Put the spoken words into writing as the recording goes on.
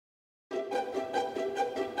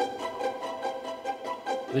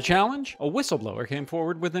The challenge? A whistleblower came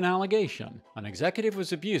forward with an allegation. An executive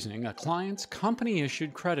was abusing a client's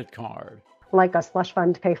company-issued credit card. Like a slush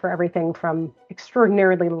fund to pay for everything from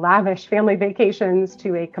extraordinarily lavish family vacations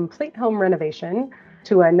to a complete home renovation,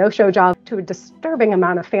 to a no-show job, to a disturbing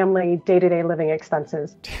amount of family day-to-day living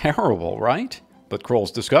expenses. Terrible, right? But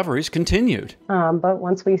Kroll's discoveries continued. But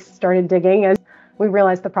once we started digging, we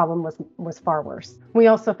realized the problem was far worse. We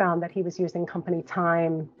also found that he was using company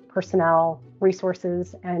time, personnel,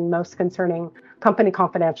 resources, and most concerning, company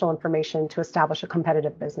confidential information to establish a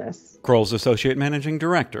competitive business. Kroll's associate managing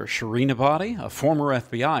director, Shireen Abadi, a former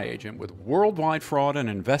FBI agent with worldwide fraud and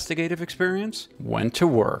investigative experience, went to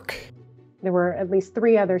work. There were at least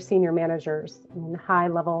 3 other senior managers in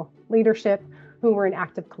high-level leadership who were in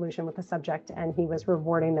active collusion with the subject, and he was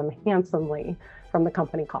rewarding them handsomely from the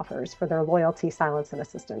company coffers for their loyalty, silence, and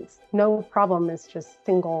assistance. No problem is just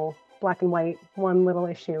single, black and white, one little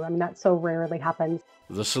issue. I mean, that so rarely happens.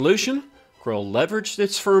 The solution? Kroll leveraged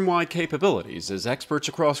its firm-wide capabilities as experts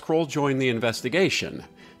across Kroll joined the investigation,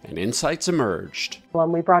 and insights emerged. Well,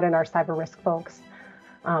 we brought in our cyber risk folks,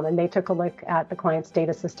 and they took a look at the client's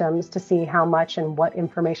data systems to see how much and what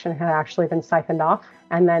information had actually been siphoned off.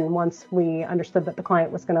 And then once we understood that the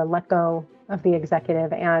client was going to let go of the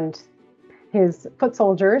executive and his foot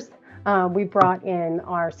soldiers, we brought in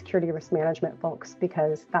our security risk management folks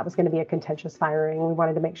because that was going to be a contentious firing. We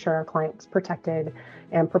wanted to make sure our client was protected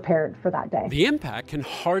and prepared for that day. The impact can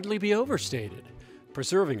hardly be overstated.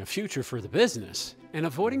 Preserving a future for the business and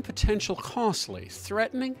avoiding potential costly,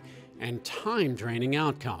 threatening, and time-draining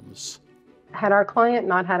outcomes. Had our client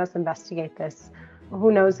not had us investigate this,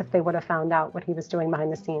 who knows if they would have found out what he was doing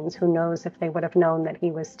behind the scenes? Who knows if they would have known that he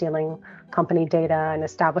was stealing company data and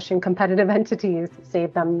establishing competitive entities that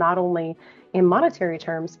saved them not only in monetary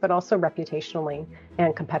terms, but also reputationally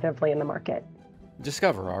and competitively in the market.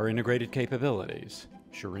 Discover our integrated capabilities.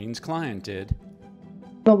 Shireen's client did.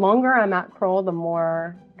 The longer I'm at Kroll, the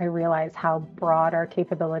more I realize how broad our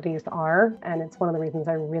capabilities are, and it's one of the reasons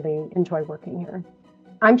I really enjoy working here.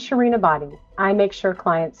 I'm Shireen Abadi. I make sure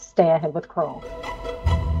clients stay ahead with Kroll.